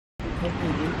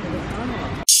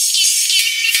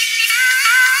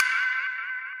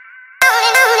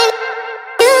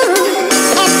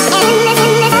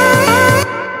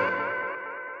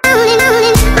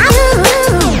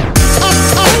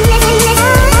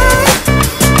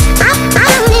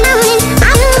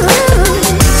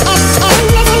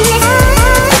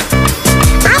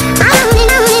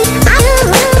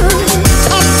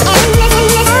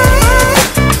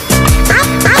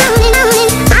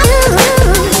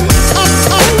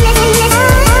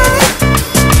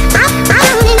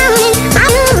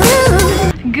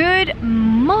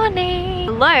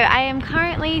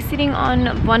Sitting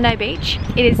on Bondi Beach.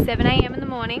 It is 7 AM in the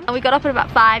morning. We got up at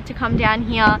about 5 to come down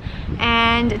here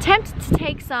and attempt to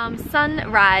take some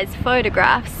sunrise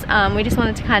photographs. We just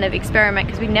wanted to kind of experiment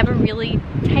because we've never really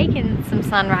taken some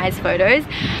sunrise photos.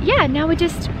 Yeah, now we're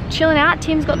just chilling out.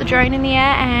 Tim's got the drone in the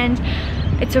air and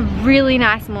it's a really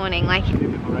nice morning. Like, people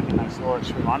reckon they saw it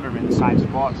swim under him in the same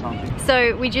spot or something.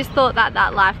 So we just thought that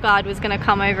that lifeguard was going to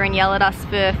come over and yell at us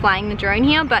for flying the drone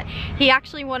here, but he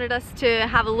actually wanted us to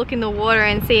have a look in the water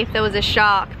and see if there was a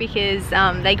shark because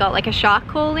they got like a shark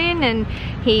call in and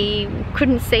he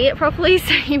couldn't see it properly,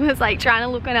 so he was like trying to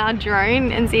look on our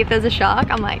drone and see if there's a shark.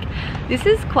 I'm like, this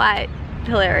is quite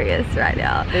hilarious right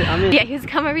now. I mean, yeah, he's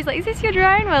come over, he's like, is this your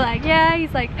drone? We're like, yeah.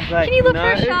 He's like, can you look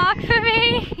for a shark for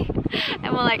me?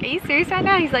 And we're like, are you serious right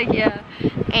now? He's like, yeah.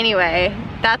 Anyway,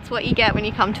 that's what you get when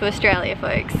you come to Australia,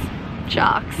 folks.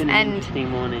 Sharks and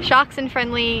sharks and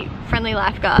friendly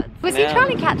lifeguards. Was he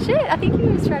trying to catch it? I think he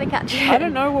was trying to catch it. I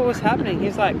don't know what was happening. He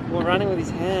was like, well, running with his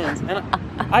hands, and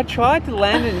I tried to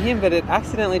land in him, but it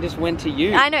accidentally just went to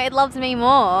you. I know, it loves me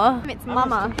more. It's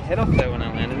Mama. I took your head off though when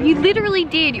I landed. You literally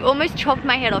did. You almost chopped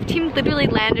my head off. Tim literally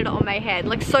landed on my head,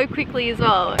 like so quickly as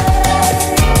well.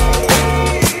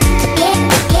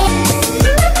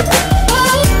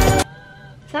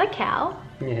 Is that a cow?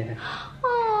 Yeah.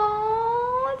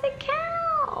 Oh, it's a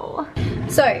cow.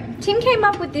 So, Tim came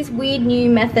up with this weird new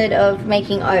method of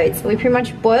making oats. We pretty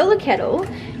much boil the kettle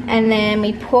and then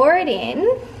we pour it in,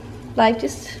 like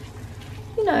just,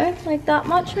 you know, like that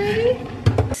much maybe.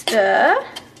 Stir,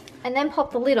 and then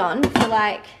pop the lid on for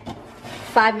like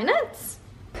 5 minutes.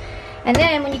 And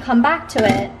then when you come back to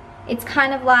it, it's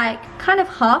kind of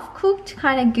half cooked,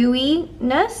 kind of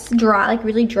gooiness, dry, like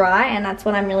really dry, and that's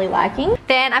what I'm really liking.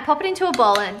 Then I pop it into a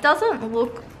bowl and it doesn't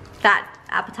look that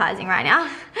appetizing right now.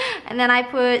 And then I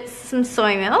put some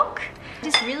soy milk. I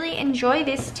just really enjoy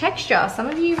this texture. Some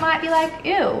of you might be like,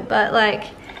 ew, but like,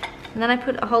 and then I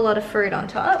put a whole lot of fruit on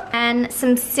top and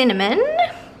some cinnamon.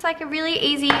 It's like a really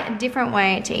easy, different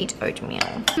way to eat oatmeal.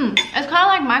 It's kind of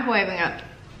like microwaving it.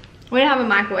 We don't have a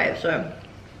microwave, so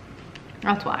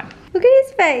that's why. Look at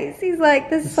his face. He's like,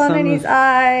 the sun in his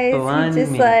eyes. He's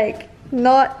just like,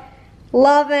 not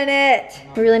loving it.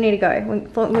 We really need to go.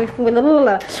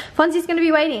 Fonzie's gonna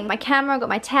be waiting. My camera, got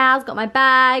my towels, got my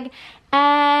bag.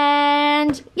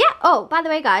 And yeah, oh, by the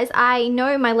way guys, I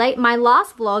know my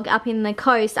last vlog up in the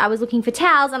coast, I was looking for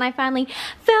towels and I finally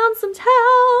found some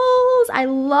towels. I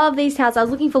love these towels. I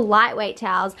was looking for lightweight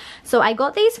towels. So I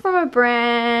got these from a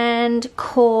brand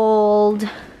called,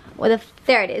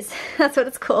 there it is. That's what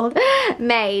it's called.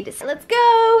 Made. So let's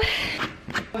go.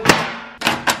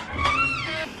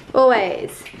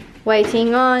 Always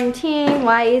waiting on Tim.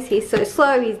 Why is he so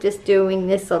slow? He's just doing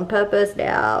this on purpose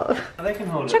now. They can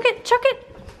hold chuck it. Chuck it.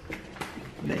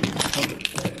 They can hold it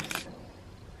first.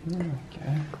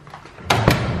 Okay.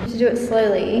 You should do it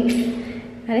slowly.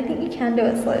 I don't think you can do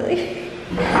it slowly.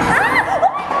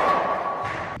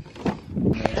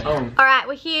 Alright,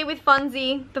 we're here with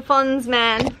Fonzie, the Fonz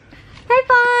man. Hey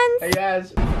Fonz! Hey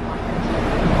guys!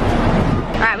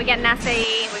 Alright, we're getting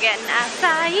acai. We're getting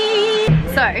acai.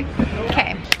 So,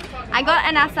 okay. I got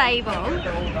an acai bowl.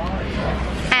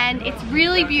 And it's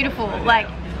really beautiful. Like,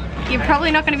 you're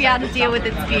probably not going to be able to deal with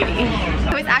its beauty.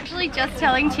 I was actually just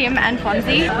telling Tim and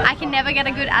Fonzie, I can never get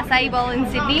a good acai bowl in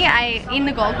Sydney. In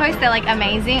the Gold Coast, they're like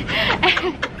amazing.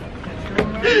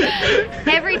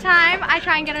 Every time I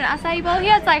try and get an acai bowl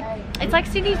here, it's like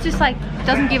Sydney's just like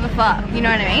doesn't give a fuck, you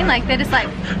know what I mean? Like they're just like,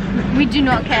 we do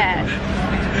not care.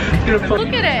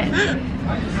 Look at it.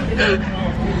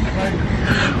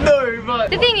 No,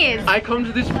 but the thing is, I come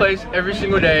to this place every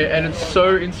single day and it's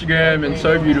so Instagram and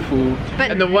so beautiful. But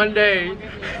and the one day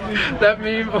that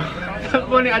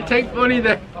Bonnie, I take Bonnie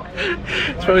there.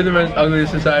 It's probably the most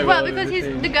ugliest acai bowl. Well, because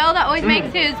the girl that always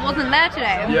makes his wasn't there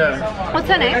today. Yeah. What's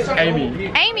her name?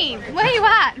 Amy. Amy, where are you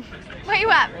at? Where are you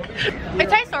at? It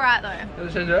tastes alright though.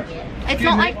 Does it taste alright? It's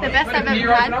not like the best I've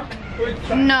ever had.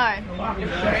 No.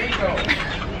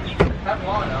 What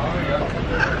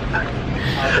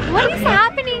is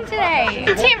happening today?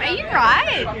 Tim, are you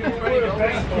right?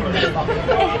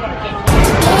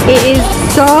 It is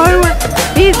so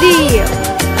busy.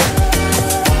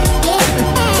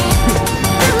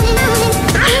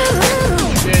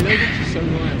 Yeah, those are just so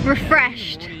nice.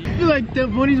 Refreshed. I feel like that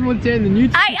body's more tan than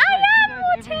you. I am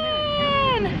more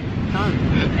tan.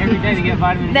 Every day to get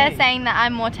vitamin D. They're saying that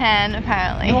I'm more tan,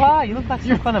 apparently. You are. You look like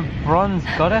some kind of bronze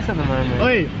goddess at the moment.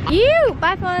 Oi. You!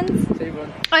 Bye, Fons. See you,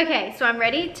 bud. Okay, so I'm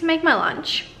ready to make my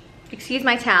lunch. Excuse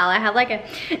my towel. I have like a...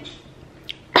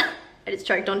 I just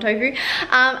choked on tofu.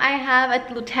 I have a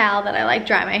little towel that I like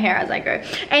dry my hair as I go.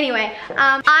 Anyway,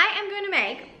 I am going to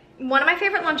make one of my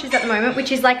favorite lunches at the moment,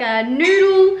 which is like a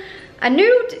noodle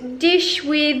dish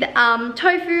with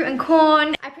tofu and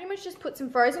corn. I pretty much just put some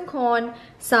frozen corn,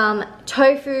 some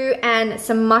tofu, and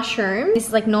some mushrooms. This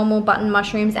is like normal button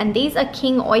mushrooms, and these are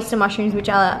king oyster mushrooms, which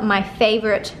are my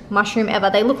favorite mushroom ever.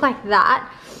 They look like that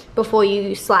before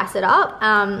you slice it up.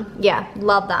 Yeah,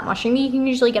 love that mushroom. You can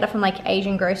usually get it from like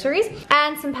Asian groceries.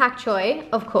 And some pak choi,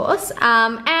 of course.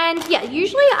 And yeah,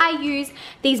 usually I use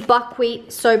these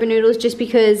buckwheat soba noodles just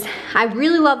because I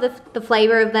really love the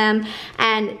flavor of them,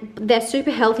 and they're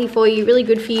super healthy for you, really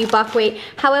good for you, buckwheat.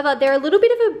 However, they're a little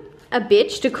bit of a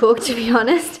bitch to cook, to be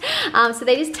honest. So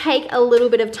they just take a little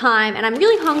bit of time, and I'm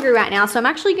really hungry right now, so I'm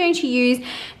actually going to use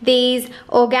these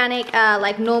organic,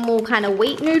 like normal kind of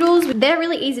wheat noodles. They're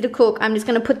really easy to cook. I'm just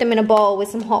gonna put them in a bowl with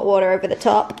some hot water over the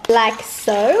top, like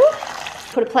so.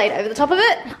 Put a plate over the top of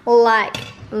it, like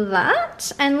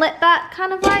that, and let that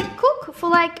kind of like cook for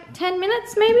like 10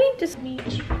 minutes maybe. Just need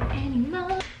any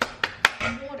more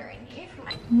water in here for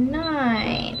my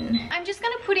 9. I'm just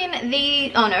gonna put in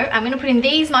the, oh no, I'm gonna put in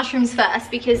these mushrooms first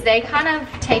because they kind of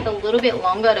take a little bit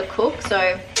longer to cook,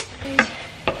 so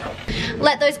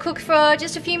let those cook for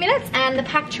just a few minutes. And the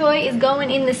pak choi is going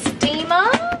in the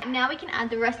steamer. Now we can add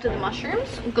the rest of the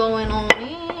mushrooms going on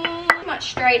in. Pretty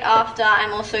much straight after,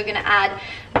 I'm also gonna add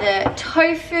the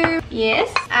tofu.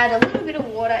 Yes, add a little bit of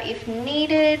water if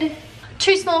needed.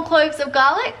 2 small cloves of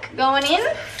garlic going in.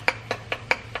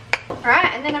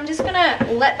 Alright, and then I'm just gonna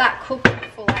let that cook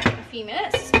for like a few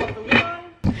minutes. Put the lid on.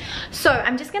 So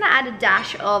I'm just gonna add a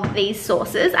dash of these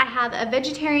sauces. I have a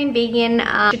vegetarian vegan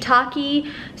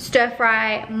shiitake stir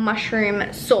fry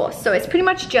mushroom sauce. So it's pretty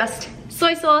much just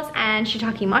soy sauce and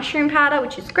shiitake mushroom powder,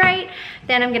 which is great.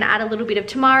 Then I'm gonna add a little bit of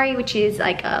tamari, which is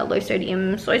like a low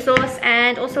sodium soy sauce,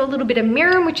 and also a little bit of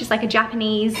mirin, which is like a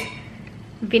Japanese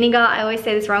vinegar. I always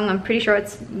say this wrong, I'm pretty sure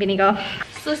it's vinegar.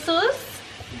 Sauce.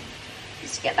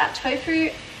 Just get that tofu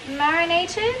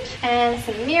marinated, and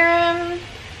some mirin,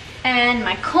 and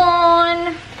my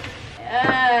corn.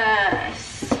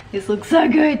 Yes. This looks so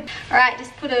good. All right,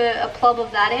 just put a plop of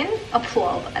that in. A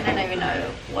plop, I don't even know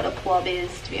what a plop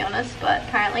is, to be honest, but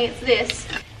apparently it's this.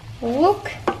 Look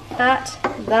at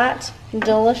that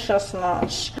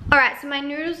deliciousness. All right, so my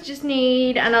noodles just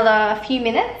need another few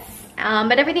minutes,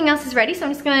 but everything else is ready, so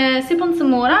I'm just gonna sip on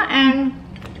some water and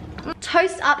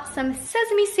toast up some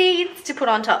sesame seeds to put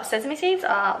on top. Sesame seeds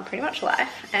are pretty much life,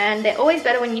 and they're always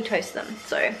better when you toast them,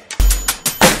 so.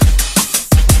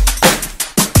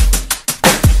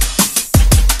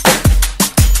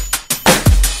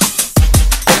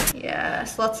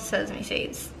 Yes, lots of sesame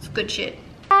seeds. It's good shit.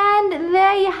 And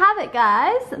there you have it,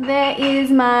 guys. There is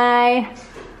my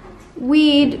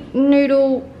weird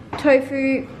noodle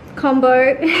tofu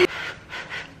combo.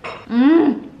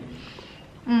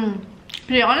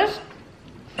 To be honest,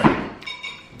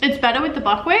 it's better with the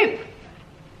buckwheat,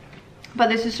 but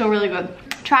this is still really good.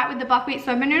 Try it with the buckwheat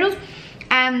soba noodles,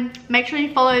 and make sure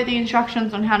you follow the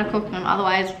instructions on how to cook them,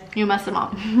 otherwise you'll mess them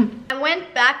up. I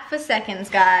went back for seconds,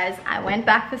 guys. I went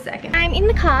back for seconds. I'm in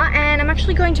the car and I'm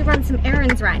actually going to run some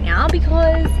errands right now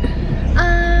because,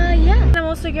 yeah. I'm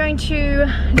also going to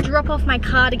drop off my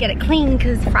car to get it clean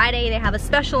because Friday they have a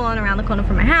special on around the corner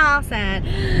from my house, and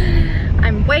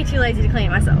I'm way too lazy to clean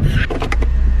it myself.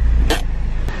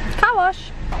 Car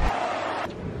wash.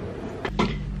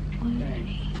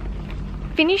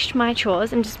 Finished my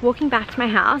chores. I'm just walking back to my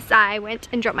house. I went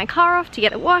and dropped my car off to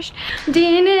get it washed.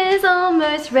 Dinner's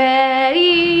almost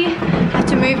ready. Had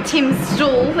to move Tim's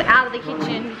stool out of the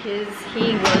kitchen because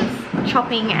he was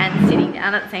chopping and sitting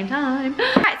down at the same time.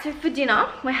 Alright, so for dinner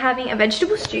we're having a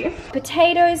vegetable stew.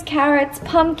 Potatoes, carrots,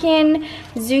 pumpkin,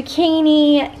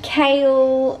 zucchini,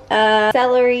 kale,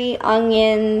 celery,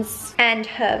 onions, and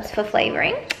herbs for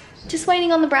flavoring. Just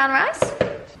waiting on the brown rice.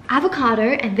 Avocado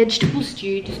and vegetable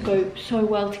stew just go so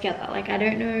well together. Like, I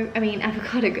don't know, I mean,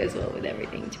 avocado goes well with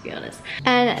everything, to be honest.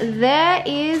 And there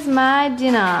is my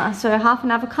dinner. So half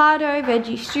an avocado,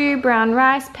 veggie stew, brown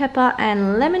rice, pepper,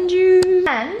 and lemon juice.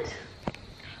 And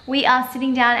we are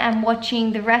sitting down and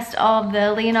watching the rest of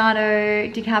the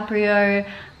Leonardo DiCaprio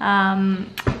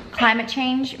climate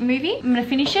change movie. I'm gonna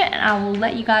finish it and I will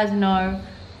let you guys know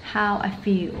how I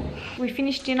feel. We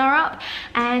finished dinner up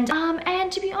and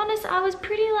to be honest, I was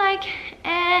pretty like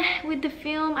with the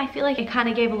film. I feel like it kind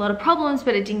of gave a lot of problems,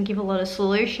 but it didn't give a lot of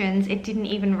solutions. It didn't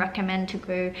even recommend to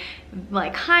go,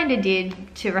 like kind of did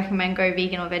to recommend go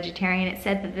vegan or vegetarian. It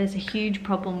said that there's a huge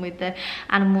problem with the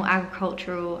animal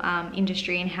agricultural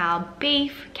industry and how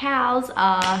beef, cows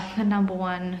are the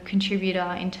 #1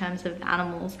 contributor in terms of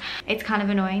animals. It's kind of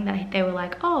annoying that they were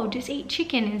like, oh, just eat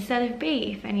chicken instead of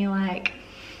beef, and you're like,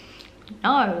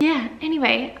 no. Yeah,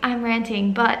 anyway, I'm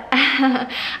ranting, but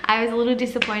I was a little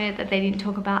disappointed that they didn't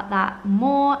talk about that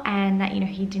more, and that, you know,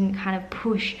 he didn't kind of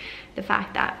push the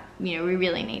fact that, you know, we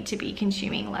really need to be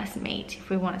consuming less meat if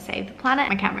we want to save the planet.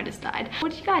 My camera just died.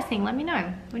 What did you guys think? Let me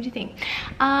know. What do you think?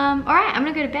 Alright, I'm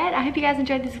gonna go to bed. I hope you guys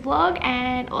enjoyed this vlog,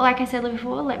 and like I said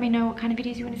before, let me know what kind of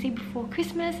videos you want to see before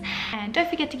Christmas, and don't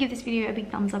forget to give this video a big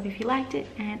thumbs up if you liked it,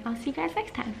 and I'll see you guys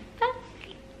next time.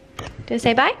 Bye. Do I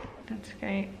say bye? That's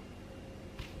great.